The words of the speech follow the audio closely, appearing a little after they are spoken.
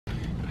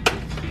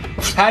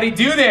Howdy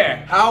do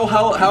there.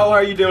 How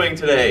are you doing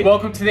today?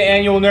 Welcome to the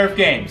annual Nerf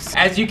games.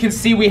 As you can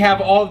see, we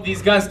have all of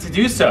these guns to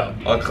do so.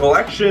 A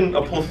collection,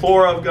 a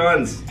plethora of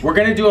guns. We're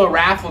gonna do a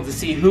raffle to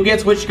see who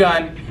gets which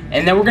gun,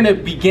 and then we're gonna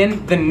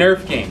begin the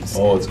Nerf games.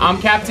 Oh, it's good.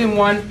 I'm Captain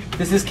 1,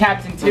 this is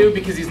Captain 2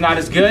 because he's not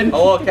as good.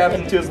 Hello,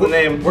 Captain 2 is the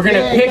name. We're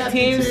gonna pick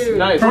teams.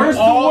 Nice. First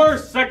to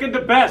worst, second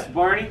to best,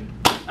 Barney.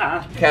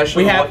 Cash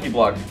We the have lucky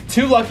block.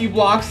 2 lucky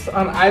blocks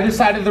on either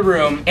side of the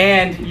room,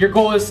 and your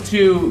goal is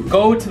to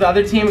go to the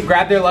other team,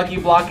 grab their lucky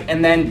block,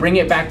 and then bring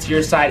it back to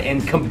your side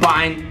and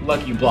combine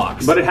lucky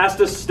blocks. But it has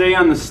to stay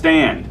on the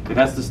stand. It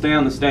has to stay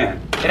on the stand.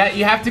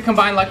 You have to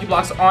combine lucky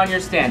blocks on your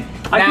stand.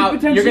 I Now,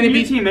 could potentially you're gonna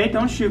be be a teammate.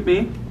 Don't shoot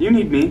me. You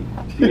need me.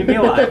 You need me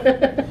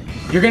alive.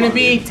 You're gonna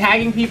be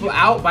tagging people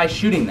out by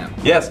shooting them.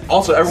 Yes,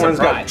 also everyone's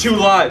got Surprise. 2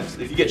 lives.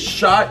 If you get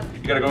shot,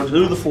 you gotta go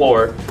to the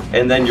floor,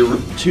 and then your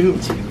team.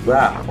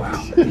 Wow.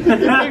 If you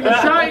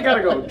get shot, you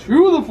gotta go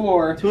to the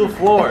floor. To the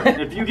floor.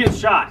 If you get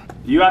shot,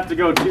 you have to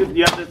go to.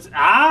 You have to.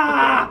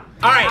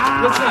 Alright,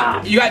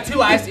 listen. You got 2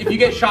 lives. If you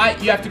get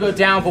shot, you have to go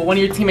down, but one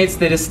of your teammates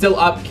that is still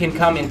up can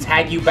come and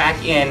tag you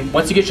back in.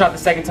 Once you get shot the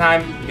second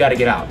time, you gotta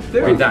get out.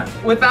 You're done.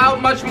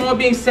 Without much more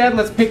being said,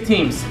 let's pick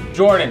teams.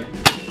 Jordan.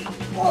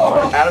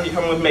 Oh, Adam, you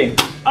coming with me?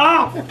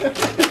 Oh!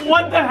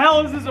 What the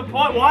hell is this a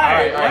point?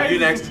 Why? All right, you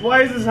next.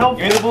 Why is this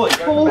helpful? Give me the bullet.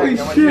 Holy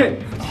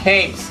shit!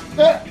 Hames.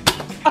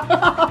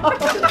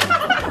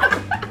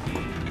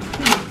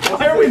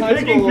 Why are we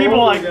picking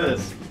people like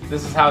this?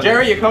 This is how.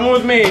 Jerry, you coming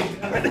with me?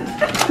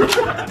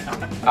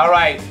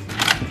 Alright.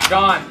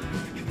 John.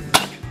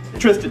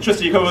 Tristan,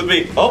 you coming with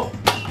me? Oh.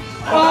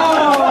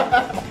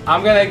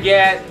 I'm gonna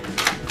get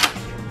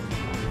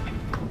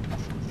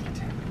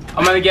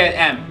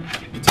M.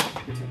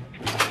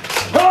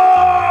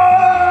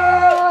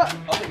 I'll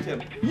take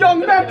Tim. Young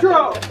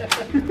Metro!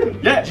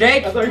 Yeah.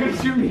 Jake, I thought you were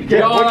gonna shoot me.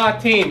 you're on our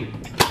team.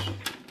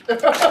 You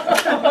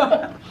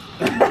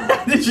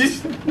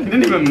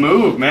didn't even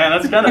move, man.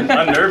 That's kind of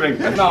unnerving.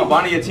 No,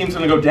 Bonnie, your team's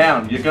gonna go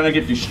down. You're gonna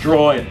get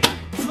destroyed.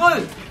 You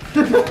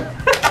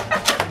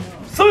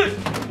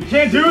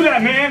can't do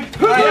that, man.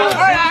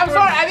 Alright, I'm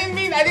sorry. I didn't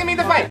mean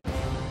to fight.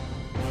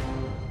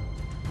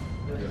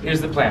 Here's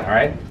the plan,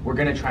 alright? We're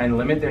gonna try and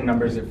limit their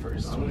numbers at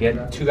first. We'll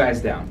get 2 guys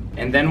down.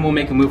 And then we'll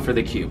make a move for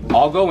the cube.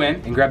 I'll go in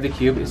and grab the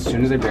cube. As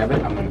soon as I grab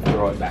it, I'm gonna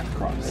throw it back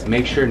across.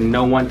 Make sure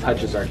no one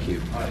touches our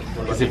cube.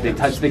 Because if they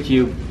touch the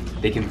cube,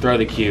 they can throw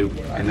the cube,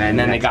 and then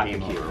they got the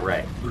cube.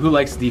 Right. Who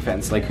likes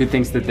defense? Like, who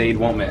thinks that they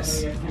won't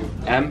miss?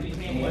 M,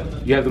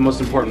 you have the most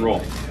important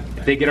role.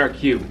 If they get our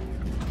cube,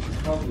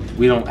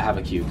 we don't have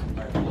a cube.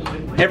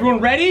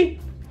 Everyone ready?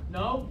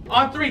 No.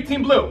 On 3,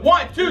 Team Blue.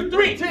 1, 2,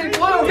 3. Team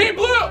Blue. Team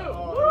Blue.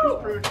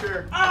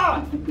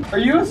 Are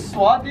you a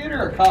SWAT dude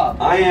or a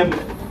cop? I am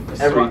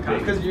everything.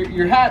 Because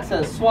your hat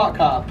says SWAT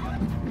cop.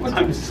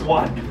 I'm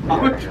SWAT.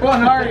 Which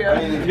one are you?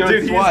 If you're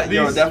a SWAT,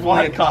 you're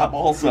definitely a cop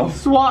also.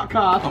 SWAT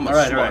cop. I'm a All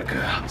right. SWAT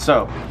cop.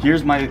 So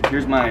here's my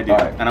idea, All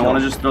right, and I want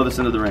to just throw this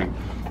into the ring.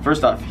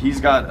 First off, he's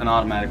got an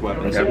automatic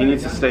weapon, so he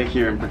needs to stay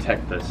here and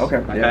protect this.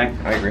 Okay, yeah,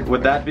 I agree.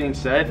 With that being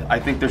said, I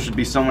think there should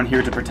be someone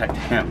here to protect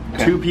him.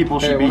 2 people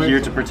should be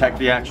here to protect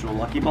the actual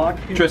lucky block.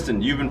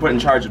 Tristan, you've been put in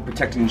charge of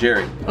protecting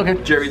Jerry. Okay.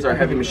 Jerry's our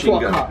heavy machine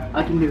SWAT gun. cop.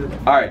 I can do it.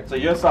 All right, so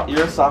you're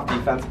a soft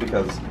defense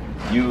because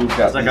you've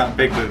got. I got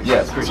big boobs.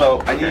 Yes.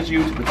 So I need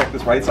you to protect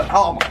this right side.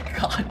 Oh my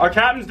God. Our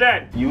captain's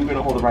dead. You're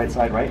gonna hold the right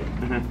side, right?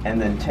 And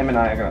then Tim and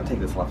I are gonna take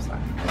this left side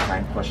and try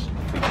and push if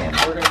we can.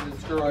 We're gonna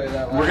destroy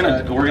that. We're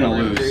gonna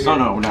lose.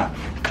 No, we're not.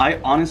 I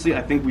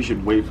think we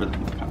should wait for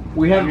them to come.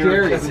 We have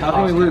Jerry. How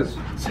can we lose?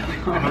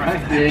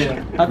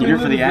 I'm here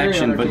for the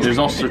action, but there's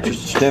also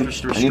just Tim, I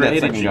need that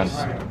second gun.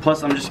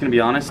 Plus, I'm just gonna be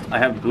honest. I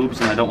have boobs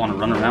and I don't want to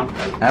run around.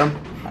 Adam,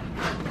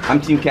 I'm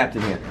team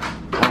captain here.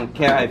 I don't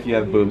care if you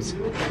have boobs.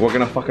 We're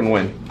gonna fucking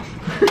win.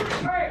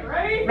 Alright,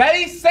 ready?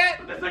 Ready, set.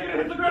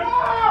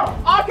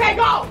 Okay,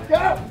 go.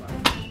 Go!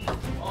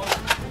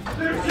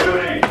 They're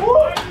shooting!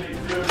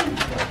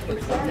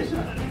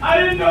 I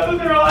didn't know that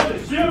they were allowed to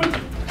shoot!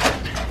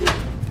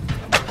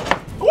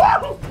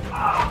 Woo!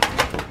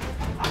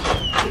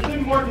 It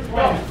didn't work as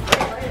well.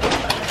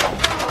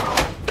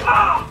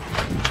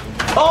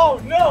 Oh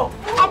no!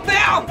 I'm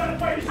down.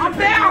 I'm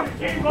down.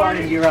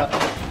 Barney, you're up.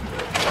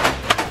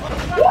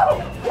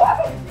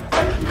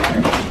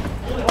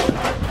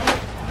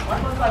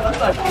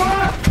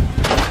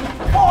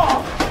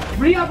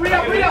 Re up.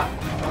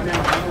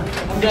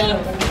 I'm down.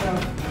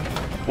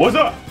 What's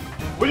up?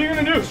 What are you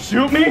gonna do?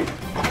 Shoot me?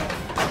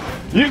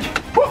 You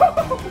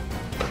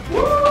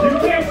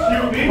can't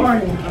shoot me!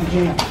 Barney, I'm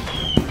jammed.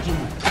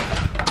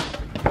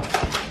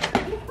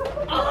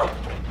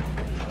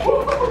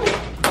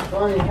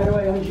 Barney, how do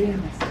I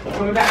unjam this?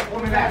 Pull me back.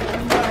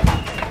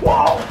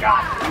 Whoa,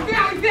 God!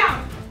 He's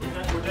down.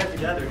 We're dead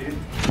together, dude.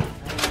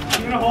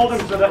 I'm gonna hold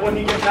him so that when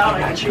he gets out,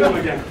 I can shoot him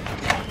again.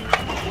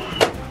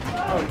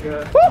 Oh,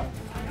 good.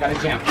 Got a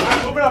jam.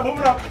 Move it up.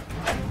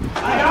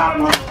 I got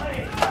him on the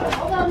leg.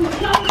 Hold on, he's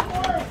coming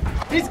for him.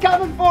 He's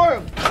coming for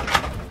him.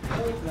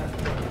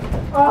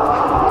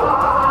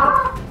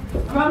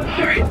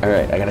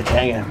 Alright, I gotta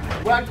tag him.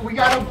 We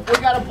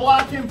gotta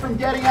block him from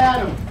getting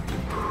at him.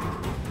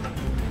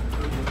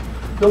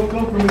 Don't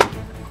go for me.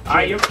 All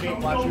right,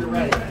 Watch your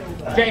right.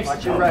 James.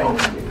 Watch your right.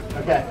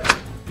 Okay.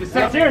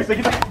 Seriously,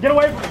 get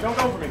away from me. Don't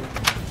go for me.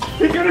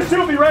 He's gonna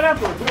shoot me right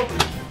afterwards. Go for me.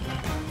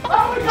 Oh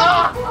my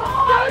God!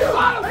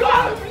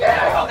 Got him!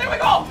 Yeah! There we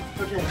go!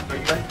 Okay. Are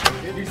you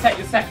ready? You're set,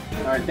 you're set.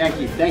 All right,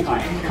 thank you. Thank you.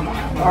 Come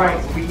on. All right,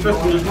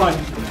 Tristan, just run.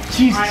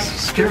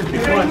 Jesus, scared me.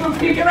 Get ready to move,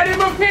 team! Get ready to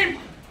move, team!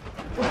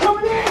 We're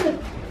coming in!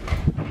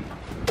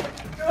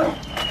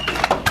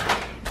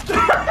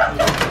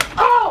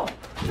 Oh!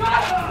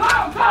 Shot him!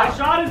 I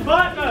shot his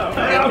butt though.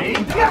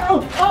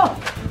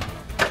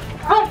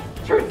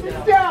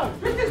 Tristan's down!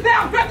 Tristan's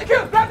down! Grab the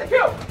cube! Grab the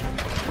cube!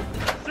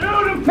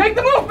 Shoot him! Make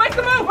the move! Make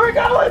the move! We're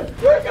going!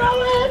 We're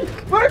going!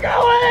 We're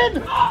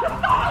going!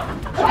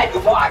 Right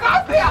before I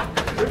got there!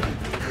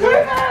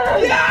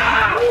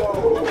 Yeah!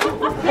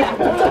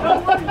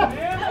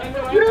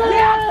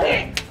 Yeah,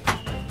 team!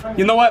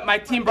 You know what? My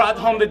team brought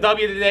home the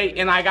W today,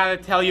 and I gotta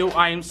tell you,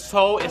 I am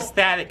so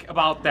ecstatic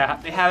about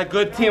that. They had a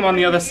good team on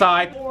the other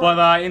side,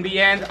 but in the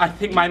end, I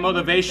think my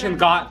motivation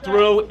got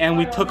through, and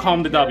we took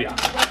home the W.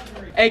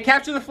 Hey,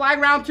 capture the flag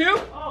round 2?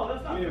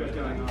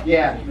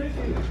 Yeah.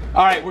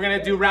 All right, we're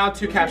gonna do round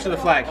 2, capture the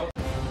flag. All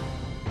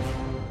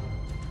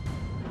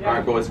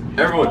right, boys.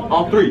 Everyone,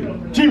 all 3.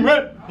 Team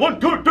Red, 1,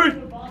 2, 3.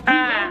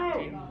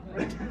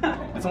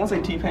 Did someone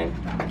say T-Pain?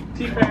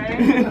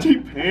 T-Pain.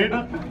 T-Pain.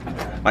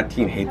 My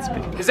team hates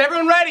me. Is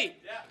everyone ready?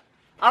 Yeah.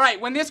 All right,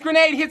 when this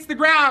grenade hits the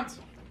ground,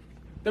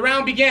 the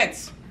round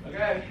begins.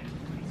 Okay.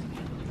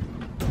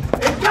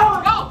 It's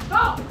going! Go!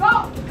 Go!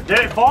 Go! Did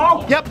it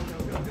fall? Yep.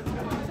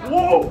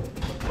 Whoa!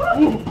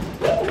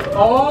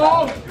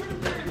 Oh!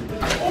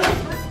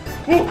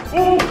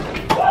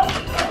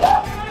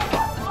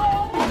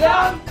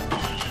 Down!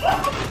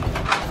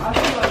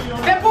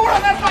 Step forward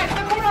on that side!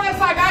 Step forward on that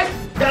side, guys!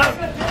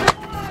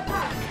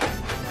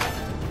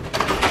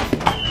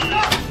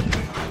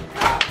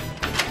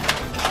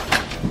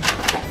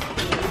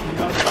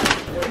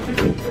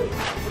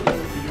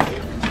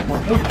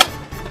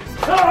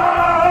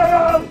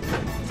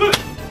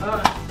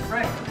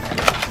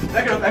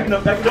 Back it up, back it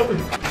up, back it up.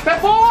 Step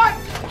forward!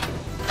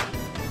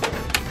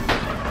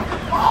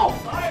 Oh!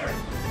 Fire!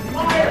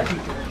 Fire!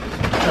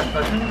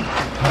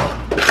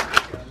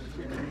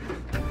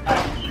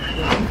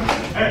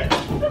 Hey.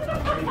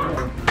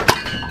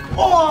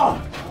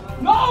 Oh!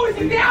 No, is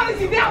he down? Is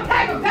he down?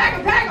 Tag him, tag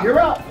him, tag him! You're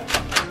up.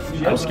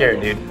 I'm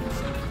scared, dude.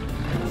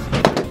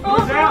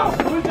 Who's down?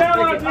 Who's down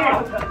on our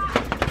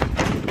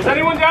team? Is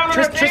anyone down on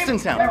our team?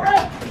 Tristan's down.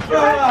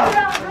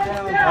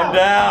 I'm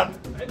down.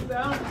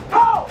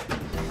 Oh!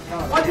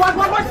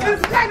 Watch! There's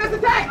a tag! There's a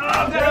tag!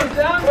 I'm down.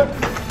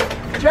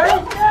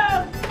 Gerald!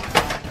 Down!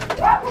 I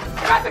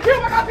got the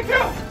cube! I got the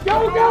cube!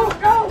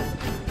 Go!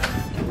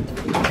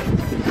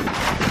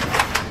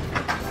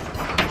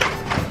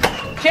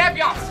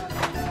 Champions!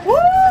 Woo!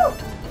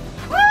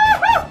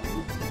 Woo-hoo!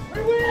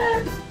 We win!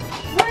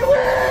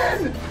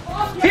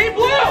 Team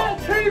Blue!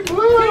 Team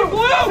Blue! Team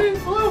Blue! Team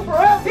Blue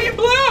forever! Team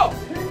Blue!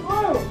 Team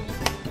Blue!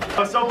 I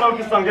was so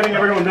focused on getting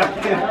everyone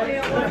back in.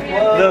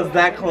 That was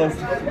that close.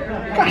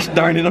 Gosh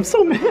darn it, I'm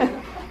so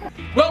mad.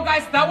 Well,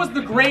 guys, that was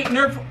the Great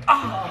Nerf.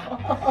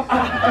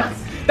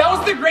 That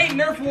was the Great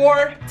Nerf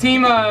War.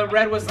 Team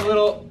Red was a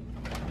little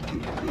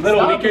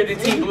weaker than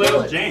Team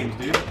Blue. James,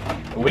 dude.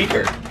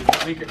 Weaker.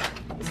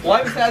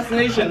 Live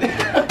assassination.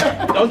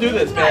 Don't do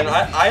this, man.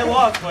 I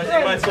lost, but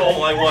in my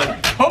soul, I won.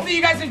 Hope that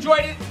you guys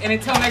enjoyed it, and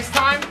until next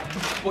time,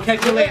 we'll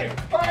catch you later.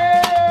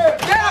 Fire!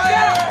 Get him!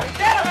 Get him!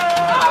 Get him!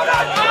 Oh,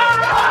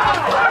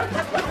 no!